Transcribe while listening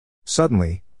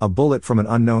Suddenly, a bullet from an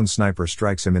unknown sniper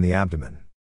strikes him in the abdomen.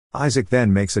 Issac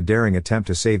then makes a daring attempt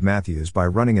to save Matthews by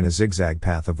running in a zigzag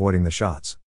path avoiding the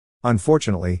shots.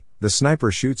 Unfortunately, the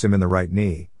sniper shoots him in the right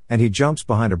knee, and he jumps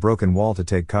behind a broken wall to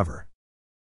take cover.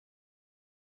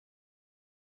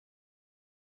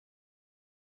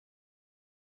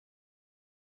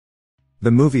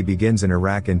 The movie begins in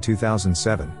Iraq in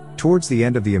 2007, towards the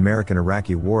end of the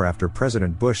American-Iraqi War after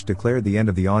President Bush declared the end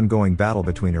of the ongoing battle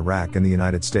between Iraq and the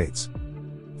United States.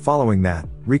 Following that,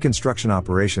 reconstruction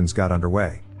operations got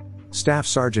underway. Staff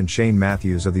Sergeant Shane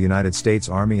Matthews of the United States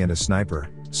Army and a sniper,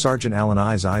 Sergeant Alan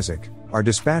Issac, are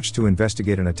dispatched to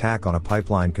investigate an attack on a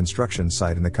pipeline construction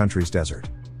site in the country's desert.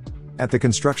 At the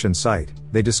construction site,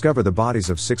 they discover the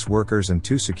bodies of 6 workers and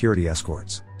 2 security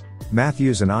escorts.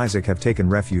 Matthews and Issac have taken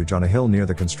refuge on a hill near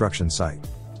the construction site.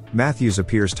 Matthews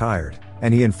appears tired,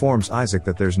 and he informs Issac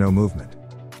that there's no movement.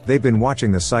 They've been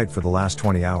watching the site for the last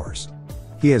 20 hours.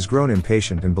 He has grown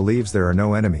impatient and believes there are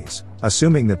no enemies,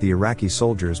 assuming that the Iraqi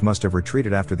soldiers must have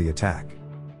retreated after the attack.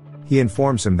 He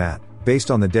informs him that, based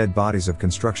on the dead bodies of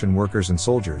construction workers and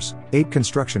soldiers, 8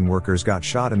 construction workers got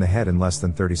shot in the head in less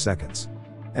than 30 seconds.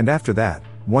 And after that,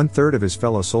 1/3 of his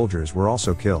fellow soldiers were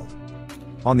also killed.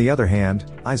 On the other hand,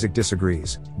 Issac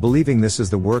disagrees, believing this is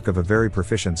the work of a very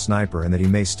proficient sniper and that he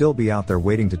may still be out there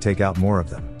waiting to take out more of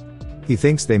them. He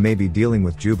thinks they may be dealing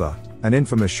with Juba, an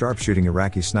infamous sharpshooting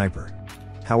Iraqi sniper.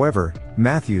 However,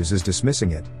 Matthews is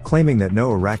dismissing it, claiming that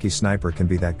no Iraqi sniper can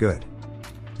be that good.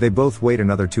 They both wait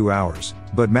another 2 hours,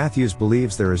 but Matthews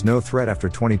believes there is no threat after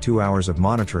 22 hours of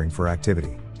monitoring for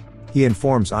activity. He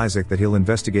informs Issac that he'll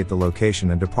investigate the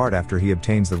location and depart after he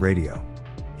obtains the radio.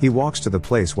 He walks to the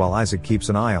place while Issac keeps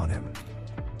an eye on him.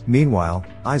 Meanwhile,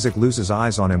 Issac loses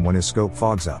eyes on him when his scope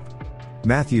fogs up.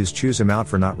 Matthews chews him out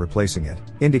for not replacing it,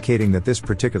 indicating that this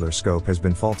particular scope has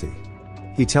been faulty.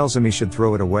 He tells him he should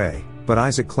throw it away, but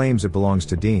Issac claims it belongs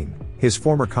to Dean, his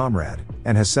former comrade,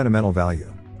 and has sentimental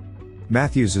value.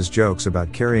 Matthews' jokes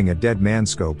about carrying a dead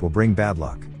man's scope will bring bad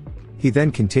luck. He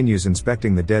then continues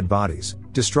inspecting the dead bodies,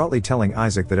 distraughtly telling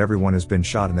Issac that everyone has been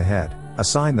shot in the head, a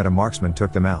sign that a marksman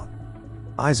took them out.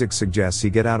 Issac suggests he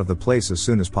get out of the place as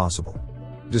soon as possible.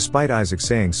 Despite Issac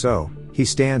saying so, he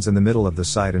stands in the middle of the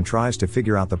site and tries to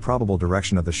figure out the probable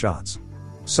direction of the shots.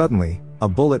 Suddenly, a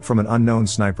bullet from an unknown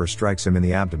sniper strikes him in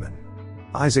the abdomen.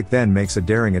 Issac then makes a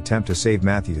daring attempt to save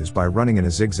Matthews by running in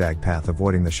a zigzag path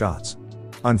avoiding the shots.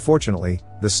 Unfortunately,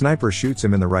 the sniper shoots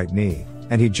him in the right knee,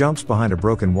 and he jumps behind a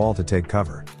broken wall to take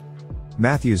cover.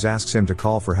 Matthews asks him to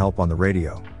call for help on the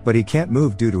radio, but he can't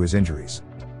move due to his injuries.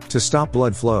 To stop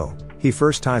blood flow, he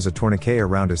first ties a tourniquet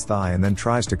around his thigh and then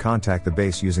tries to contact the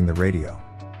base using the radio.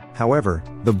 However,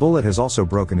 the bullet has also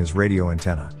broken his radio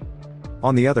antenna.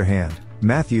 On the other hand,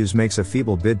 Matthews makes a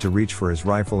feeble bid to reach for his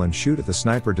rifle and shoot at the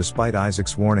sniper despite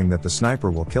Issac's warning that the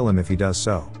sniper will kill him if he does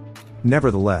so.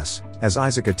 Nevertheless, as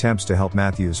Issac attempts to help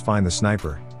Matthews find the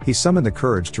sniper, he summoned the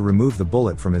courage to remove the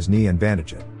bullet from his knee and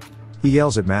bandage it. He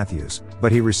yells at Matthews,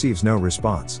 but he receives no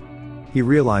response. He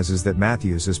realizes that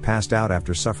Matthews is passed out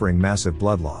after suffering massive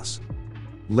blood loss.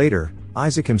 Later,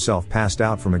 Issac himself passed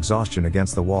out from exhaustion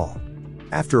against the wall.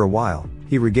 After a while,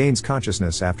 he regains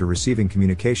consciousness after receiving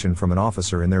communication from an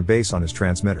officer in their base on his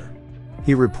transmitter.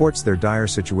 He reports their dire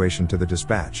situation to the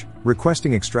dispatch,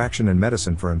 requesting extraction and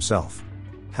medicine for himself.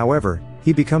 However,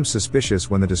 he becomes suspicious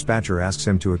when the dispatcher asks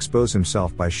him to expose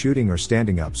himself by shooting or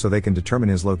standing up so they can determine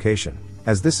his location,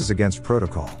 as this is against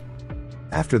protocol.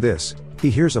 After this, he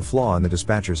hears a flaw in the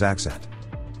dispatcher's accent.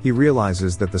 He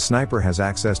realizes that the sniper has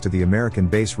access to the American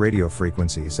base radio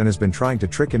frequencies and has been trying to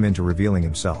trick him into revealing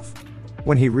himself.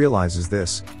 When he realizes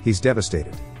this, he's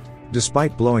devastated.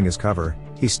 Despite blowing his cover,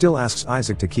 he still asks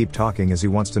Issac to keep talking as he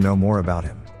wants to know more about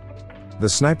him. The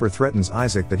sniper threatens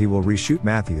Issac that he will reshoot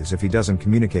Matthews if he doesn't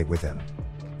communicate with him.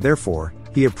 Therefore,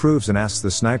 he approves and asks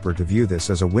the sniper to view this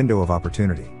as a window of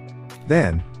opportunity.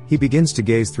 Then, he begins to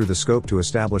gaze through the scope to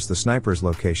establish the sniper's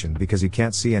location because he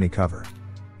can't see any cover.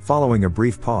 Following a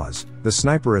brief pause, the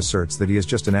sniper asserts that he is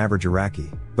just an average Iraqi,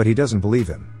 but he doesn't believe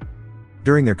him.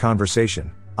 During their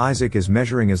conversation, Issac is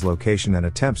measuring his location and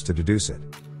attempts to deduce it.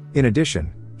 In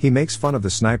addition, he makes fun of the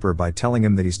sniper by telling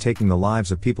him that he's taking the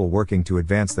lives of people working to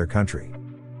advance their country.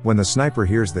 When the sniper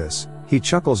hears this, he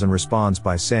chuckles and responds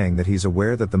by saying that he's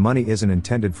aware that the money isn't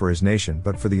intended for his nation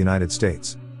but for the United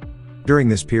States. During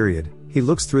this period, he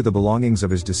looks through the belongings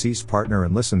of his deceased partner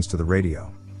and listens to the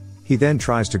radio. He then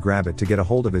tries to grab it to get a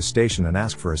hold of his station and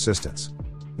ask for assistance.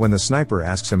 When the sniper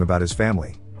asks him about his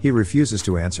family, he refuses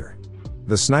to answer.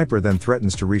 The sniper then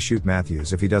threatens to reshoot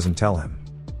Matthews if he doesn't tell him.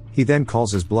 He then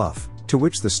calls his bluff, to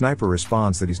which the sniper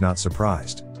responds that he's not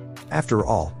surprised. After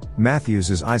all, Matthews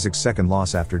is Issac's second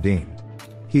loss after Dean.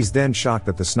 He's then shocked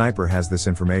that the sniper has this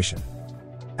information.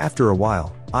 After a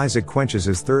while, Issac quenches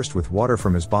his thirst with water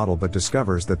from his bottle but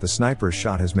discovers that the sniper's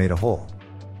shot has made a hole.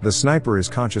 The sniper is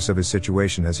conscious of his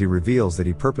situation as he reveals that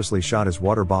he purposely shot his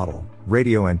water bottle,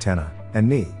 radio antenna, and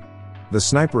knee. The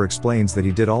sniper explains that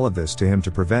he did all of this to him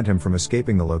to prevent him from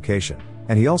escaping the location,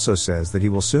 and he also says that he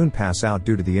will soon pass out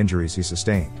due to the injuries he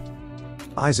sustained.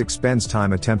 Issac spends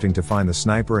time attempting to find the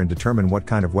sniper and determine what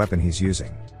kind of weapon he's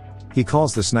using. He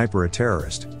calls the sniper a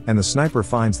terrorist, and the sniper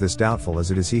finds this doubtful as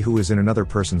it is he who is in another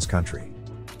person's country.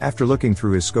 After looking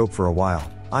through his scope for a while,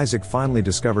 Issac finally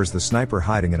discovers the sniper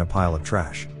hiding in a pile of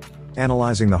trash.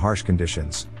 Analyzing the harsh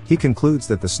conditions, he concludes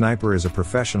that the sniper is a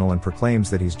professional and proclaims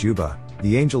that he's Juba,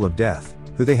 the angel of death,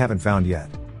 who they haven't found yet.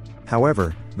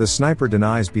 However, the sniper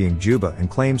denies being Juba and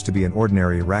claims to be an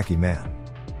ordinary Iraqi man.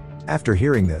 After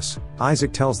hearing this,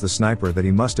 Issac tells the sniper that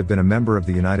he must have been a member of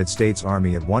the United States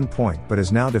Army at one point but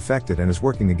has now defected and is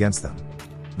working against them.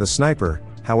 The sniper,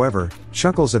 however,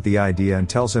 chuckles at the idea and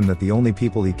tells him that the only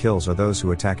people he kills are those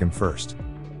who attack him first.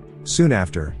 Soon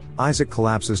after, Issac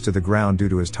collapses to the ground due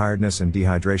to his tiredness and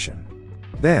dehydration.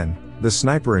 Then, the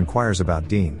sniper inquires about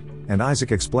Dean, and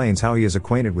Issac explains how he is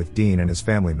acquainted with Dean and his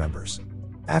family members.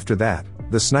 After that,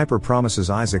 the sniper promises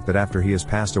Issac that after he has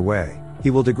passed away, he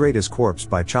will degrade his corpse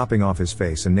by chopping off his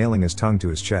face and nailing his tongue to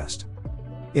his chest.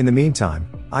 In the meantime,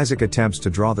 Issac attempts to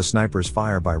draw the sniper's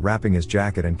fire by wrapping his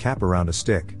jacket and cap around a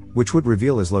stick, which would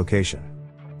reveal his location.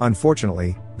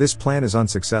 Unfortunately, this plan is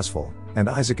unsuccessful, and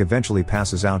Issac eventually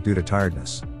passes out due to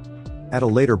tiredness. At a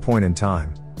later point in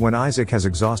time, when Issac has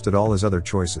exhausted all his other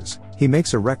choices, he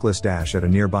makes a reckless dash at a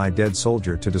nearby dead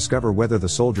soldier to discover whether the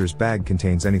soldier's bag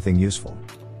contains anything useful.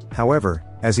 However,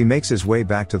 as he makes his way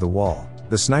back to the wall,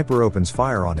 the sniper opens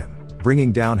fire on him,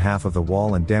 bringing down half of the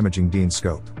wall and damaging Dean's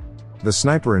scope. The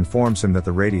sniper informs him that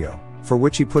the radio, for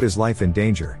which he put his life in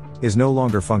danger, is no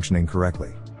longer functioning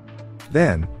correctly.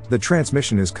 Then, the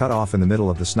transmission is cut off in the middle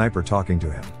of the sniper talking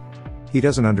to him. He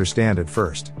doesn't understand at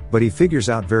first, but he figures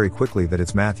out very quickly that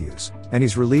it's Matthews, and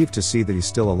he's relieved to see that he's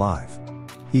still alive.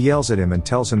 He yells at him and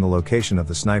tells him the location of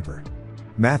the sniper.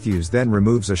 Matthews then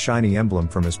removes a shiny emblem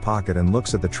from his pocket and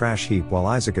looks at the trash heap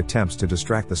while Issac attempts to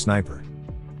distract the sniper.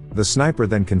 The sniper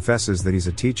then confesses that he's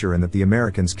a teacher and that the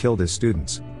Americans killed his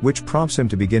students, which prompts him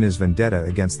to begin his vendetta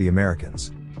against the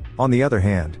Americans. On the other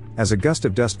hand, as a gust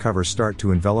of dust covers start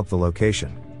to envelop the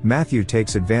location, Matthew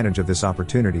takes advantage of this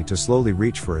opportunity to slowly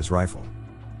reach for his rifle.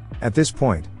 At this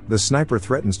point, the sniper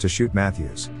threatens to shoot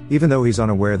Matthews, even though he's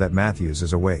unaware that Matthews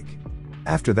is awake.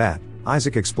 After that,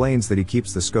 Issac explains that he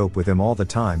keeps the scope with him all the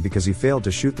time because he failed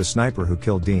to shoot the sniper who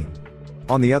killed Dean.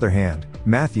 On the other hand,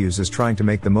 Matthews is trying to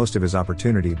make the most of his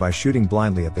opportunity by shooting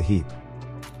blindly at the heap.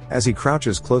 As he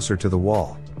crouches closer to the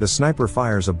wall, the sniper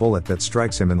fires a bullet that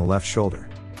strikes him in the left shoulder.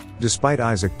 Despite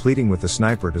Issac pleading with the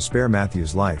sniper to spare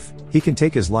Matthews' life, he can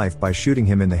take his life by shooting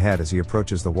him in the head as he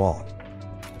approaches the wall.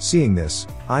 Seeing this,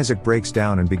 Issac breaks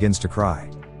down and begins to cry.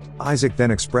 Issac then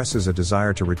expresses a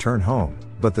desire to return home,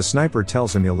 but the sniper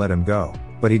tells him he'll let him go,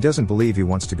 but he doesn't believe he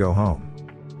wants to go home.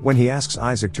 When he asks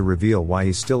Issac to reveal why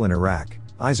he's still in Iraq,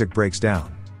 Issac breaks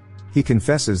down. He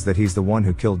confesses that he's the one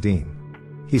who killed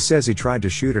Dean. He says he tried to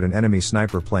shoot at an enemy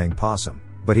sniper playing possum,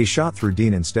 but he shot through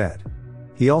Dean instead.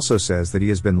 He also says that he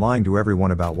has been lying to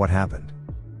everyone about what happened.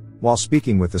 While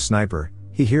speaking with the sniper,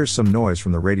 he hears some noise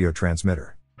from the radio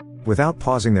transmitter. Without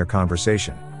pausing their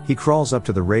conversation, he crawls up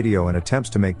to the radio and attempts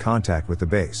to make contact with the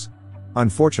base.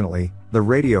 Unfortunately, the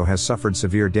radio has suffered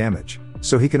severe damage,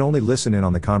 so he can only listen in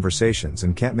on the conversations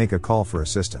and can't make a call for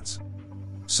assistance.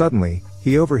 Suddenly,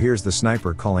 he overhears the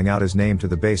sniper calling out his name to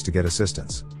the base to get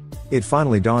assistance. It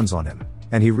finally dawns on him,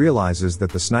 and he realizes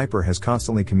that the sniper has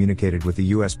constantly communicated with the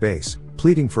US base,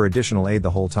 pleading for additional aid the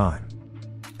whole time.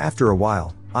 After a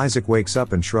while, Issac wakes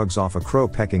up and shrugs off a crow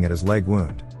pecking at his leg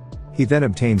wound. He then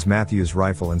obtains Matthew's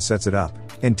rifle and sets it up,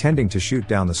 intending to shoot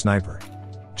down the sniper.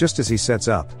 Just as he sets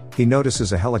up, he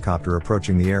notices a helicopter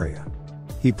approaching the area.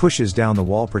 He pushes down the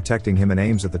wall protecting him and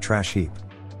aims at the trash heap.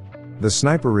 The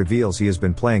sniper reveals he has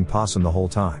been playing possum the whole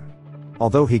time.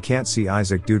 Although he can't see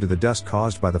Issac due to the dust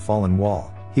caused by the fallen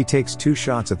wall, he takes 2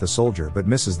 shots at the soldier but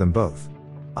misses them both.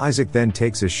 Issac then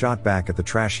takes his shot back at the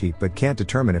trash heap but can't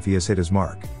determine if he has hit his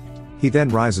mark. He then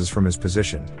rises from his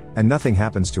position, and nothing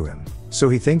happens to him, so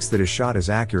he thinks that his shot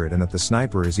is accurate and that the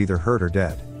sniper is either hurt or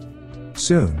dead.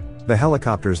 Soon, the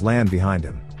helicopters land behind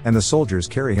him, and the soldiers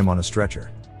carry him on a stretcher.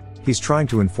 He's trying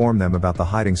to inform them about the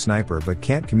hiding sniper but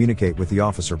can't communicate with the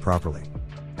officer properly.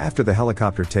 After the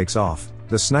helicopter takes off,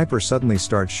 the sniper suddenly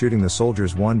starts shooting the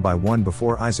soldiers one by one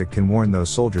before Issac can warn those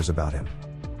soldiers about him.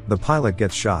 The pilot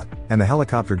gets shot, and the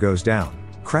helicopter goes down,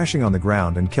 crashing on the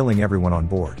ground and killing everyone on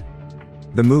board.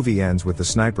 The movie ends with the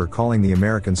sniper calling the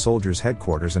American soldiers'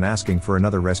 headquarters and asking for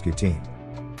another rescue team.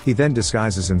 He then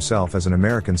disguises himself as an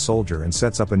American soldier and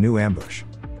sets up a new ambush.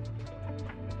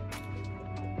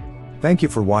 Thank you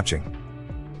for watching.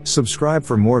 Subscribe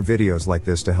for more videos like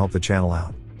this to help the channel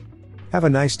out. Have a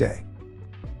nice day.